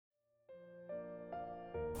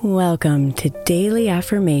Welcome to Daily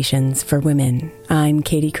Affirmations for Women. I'm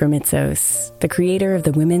Katie Kremitzos, the creator of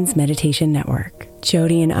the Women's Meditation Network.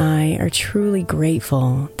 Jody and I are truly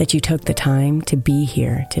grateful that you took the time to be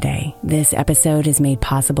here today. This episode is made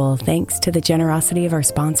possible thanks to the generosity of our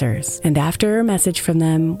sponsors. And after a message from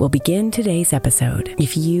them, we'll begin today's episode.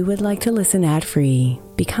 If you would like to listen ad-free,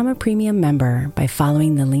 become a premium member by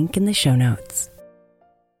following the link in the show notes.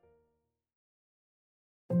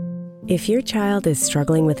 If your child is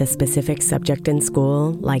struggling with a specific subject in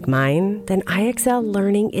school, like mine, then IXL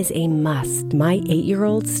learning is a must. My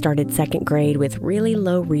 8-year-old started second grade with really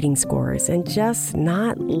low reading scores and just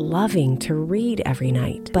not loving to read every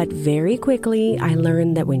night. But very quickly, I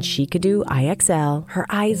learned that when she could do IXL, her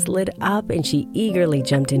eyes lit up and she eagerly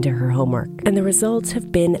jumped into her homework. And the results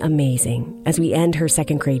have been amazing. As we end her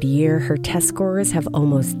second grade year, her test scores have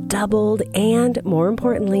almost doubled, and more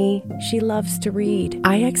importantly, she loves to read.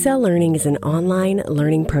 IXL Learning is an online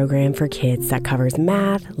learning program for kids that covers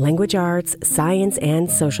math, language arts, science, and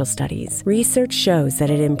social studies. Research shows that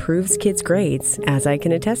it improves kids' grades, as I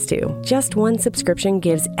can attest to. Just one subscription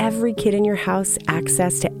gives every kid in your house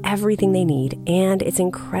access to everything they need, and it's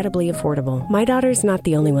incredibly affordable. My daughter's not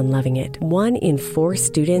the only one loving it. 1 in 4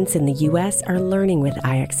 students in the U.S. are learning with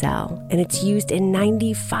IXL, and it's used in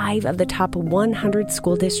 95 of the top 100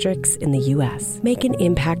 school districts in the U.S. Make an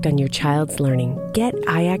impact on your child's learning. Get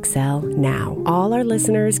IXL now. All our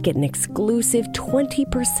listeners get an exclusive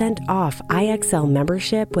 20% off IXL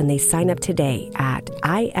membership when they sign up today at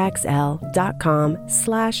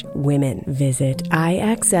IXL.com/women. Visit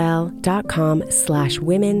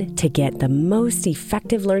IXL.com/women to get the most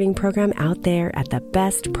effective learning program out there at the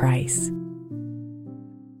best price.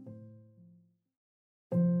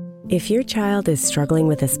 If your child is struggling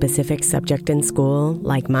with a specific subject in school,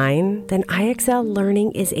 like mine, then IXL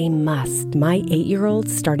learning is a must. My 8-year-old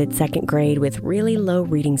started second grade with really low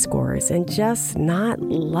reading scores and just not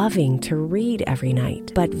loving to read every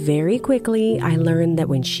night. But very quickly, I learned that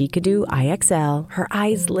when she could do IXL, her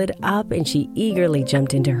eyes lit up and she eagerly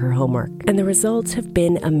jumped into her homework. And the results have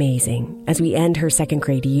been amazing. As we end her second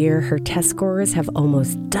grade year, her test scores have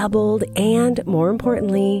almost doubled, and more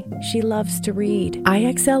importantly, she loves to read.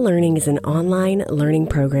 IXL Learning is an online learning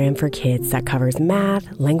program for kids that covers math,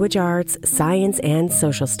 language arts, science, and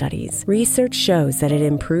social studies. Research shows that it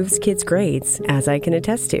improves kids' grades, as I can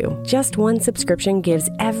attest to. Just one subscription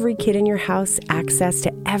gives every kid in your house access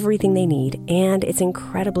to everything they need, and it's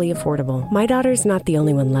incredibly affordable. My daughter's not the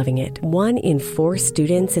only one loving it. 1 in 4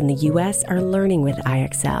 students in the U.S. are learning with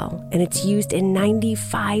IXL, and it's used in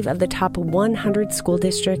 95 of the top 100 school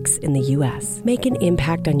districts in the U.S. Make an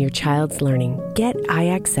impact on your child's learning. Get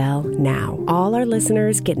IXL now. All our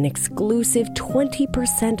listeners get an exclusive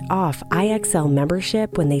 20% off IXL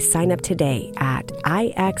membership when they sign up today at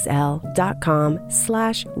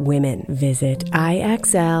IXL.com/women. Visit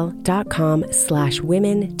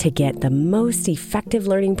IXL.com/women to get the most effective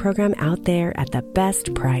learning program out there at the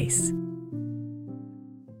best price.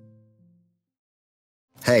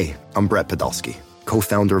 Hey, I'm Brett Podolsky,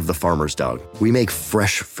 co-founder of The Farmer's Dog. We make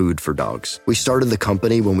fresh food for dogs. We started the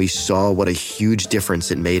company when we saw what a huge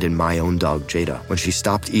difference it made in my own dog, Jada, when she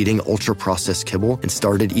stopped eating ultra-processed kibble and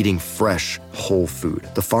started eating fresh, whole food.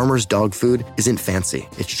 The Farmer's Dog food isn't fancy.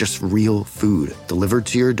 It's just real food delivered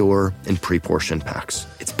to your door in pre-portioned packs.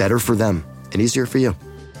 It's better for them and easier for you.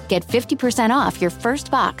 Get 50% off your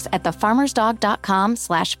first box at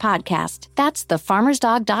thefarmersdog.com/podcast. That's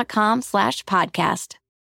thefarmersdog.com/podcast.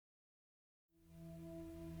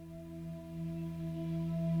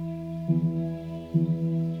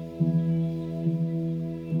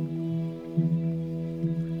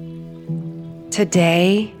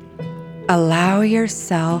 Today, allow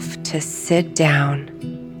yourself to sit down,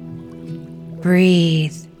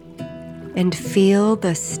 breathe, and feel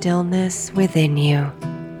the stillness within you.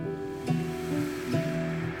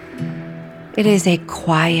 It is a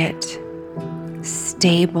quiet,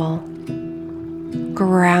 stable,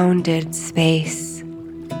 grounded space.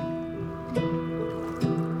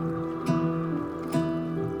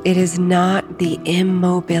 It is not the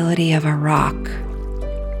immobility of a rock.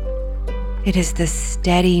 It is the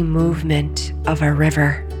steady movement of a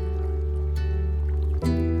river.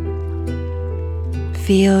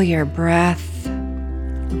 Feel your breath,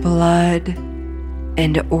 blood,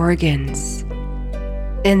 and organs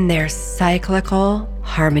in their cyclical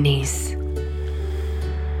harmonies.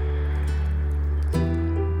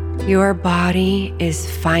 Your body is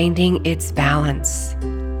finding its balance.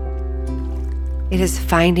 It is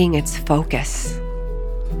finding its focus.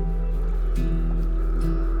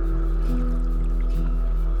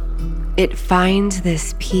 It finds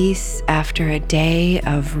this peace after a day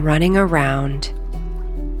of running around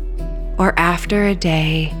or after a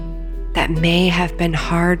day that may have been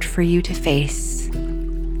hard for you to face.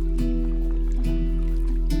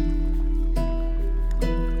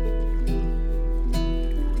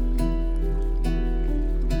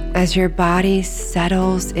 As your body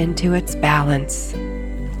settles into its balance,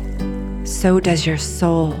 so does your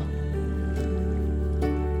soul.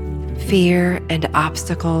 Fear and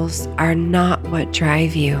obstacles are not what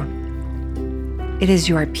drive you. It is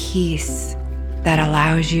your peace that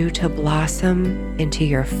allows you to blossom into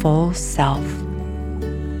your full self.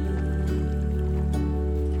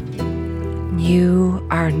 You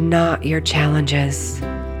are not your challenges.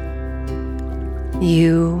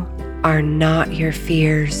 You are not your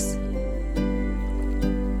fears.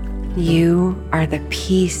 You are the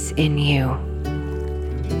peace in you.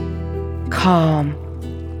 Calm,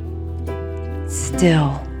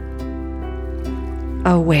 still,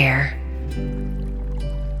 aware.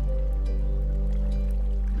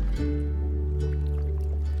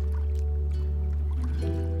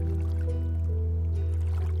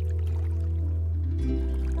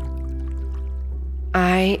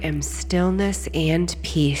 I am stillness and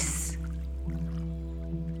peace.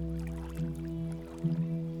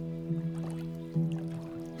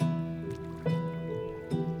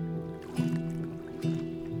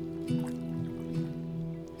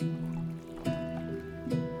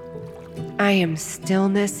 I am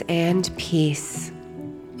stillness and peace.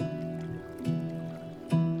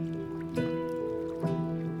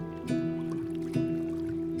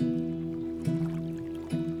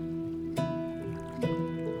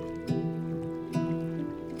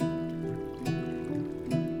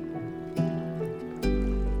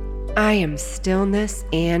 I am stillness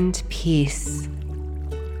and peace.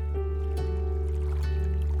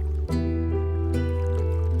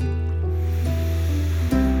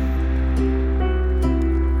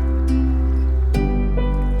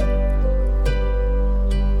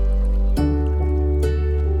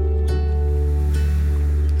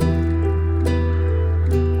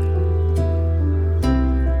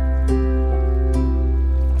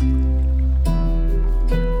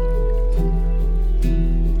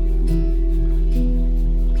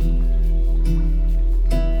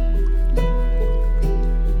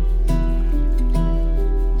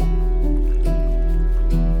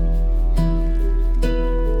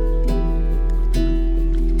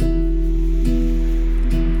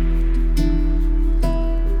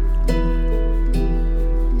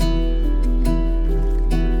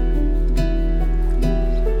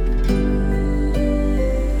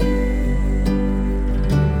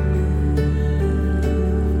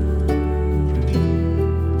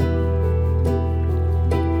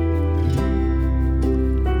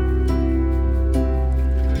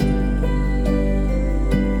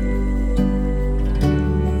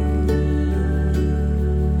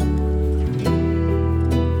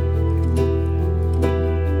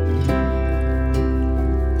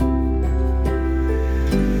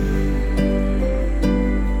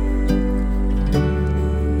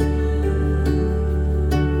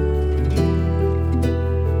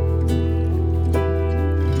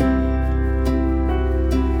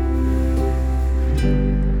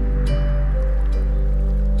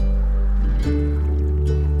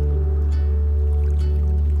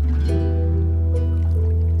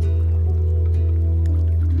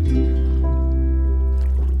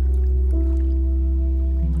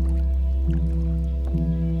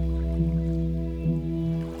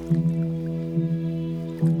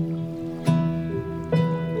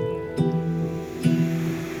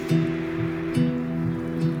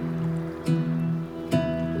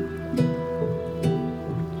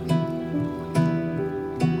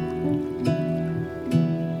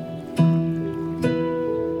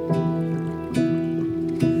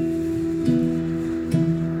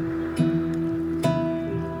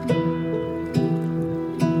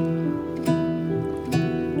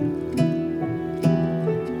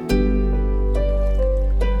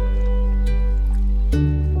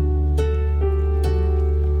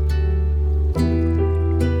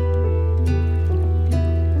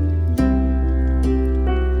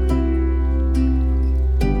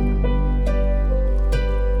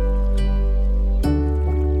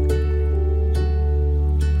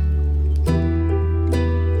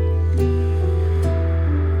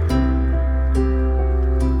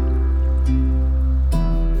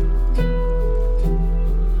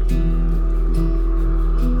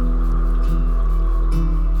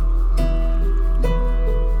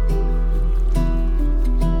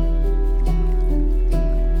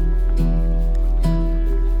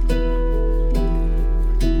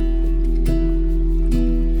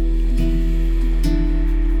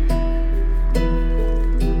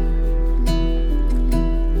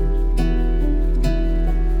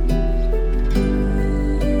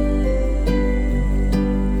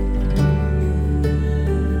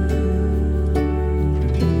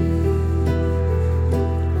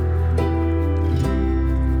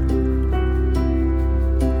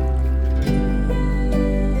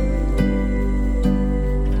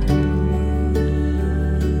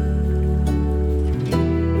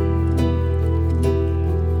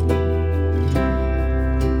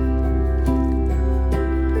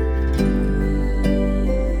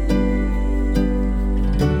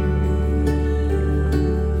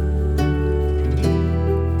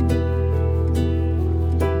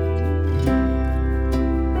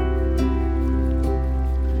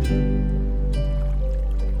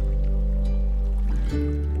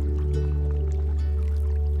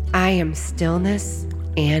 from stillness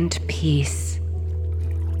and peace.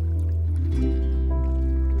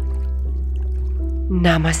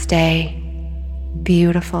 Namaste,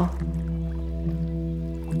 beautiful.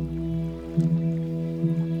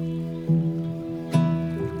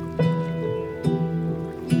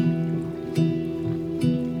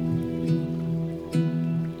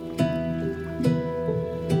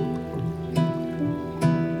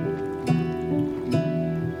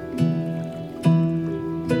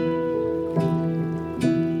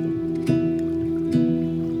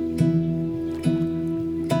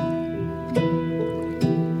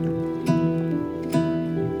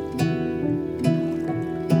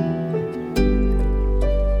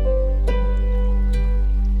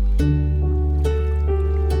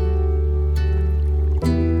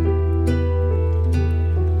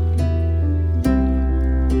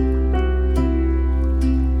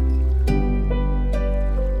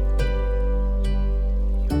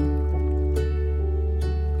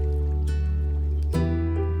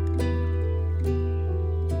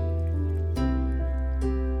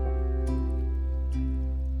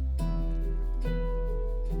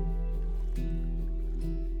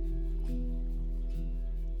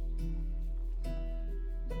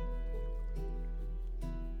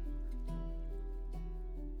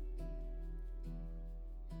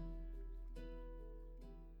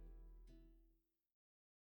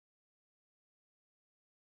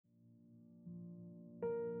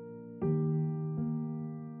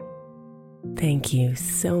 Thank you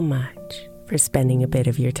so much for spending a bit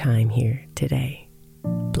of your time here today.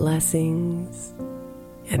 Blessings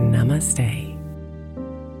and namaste.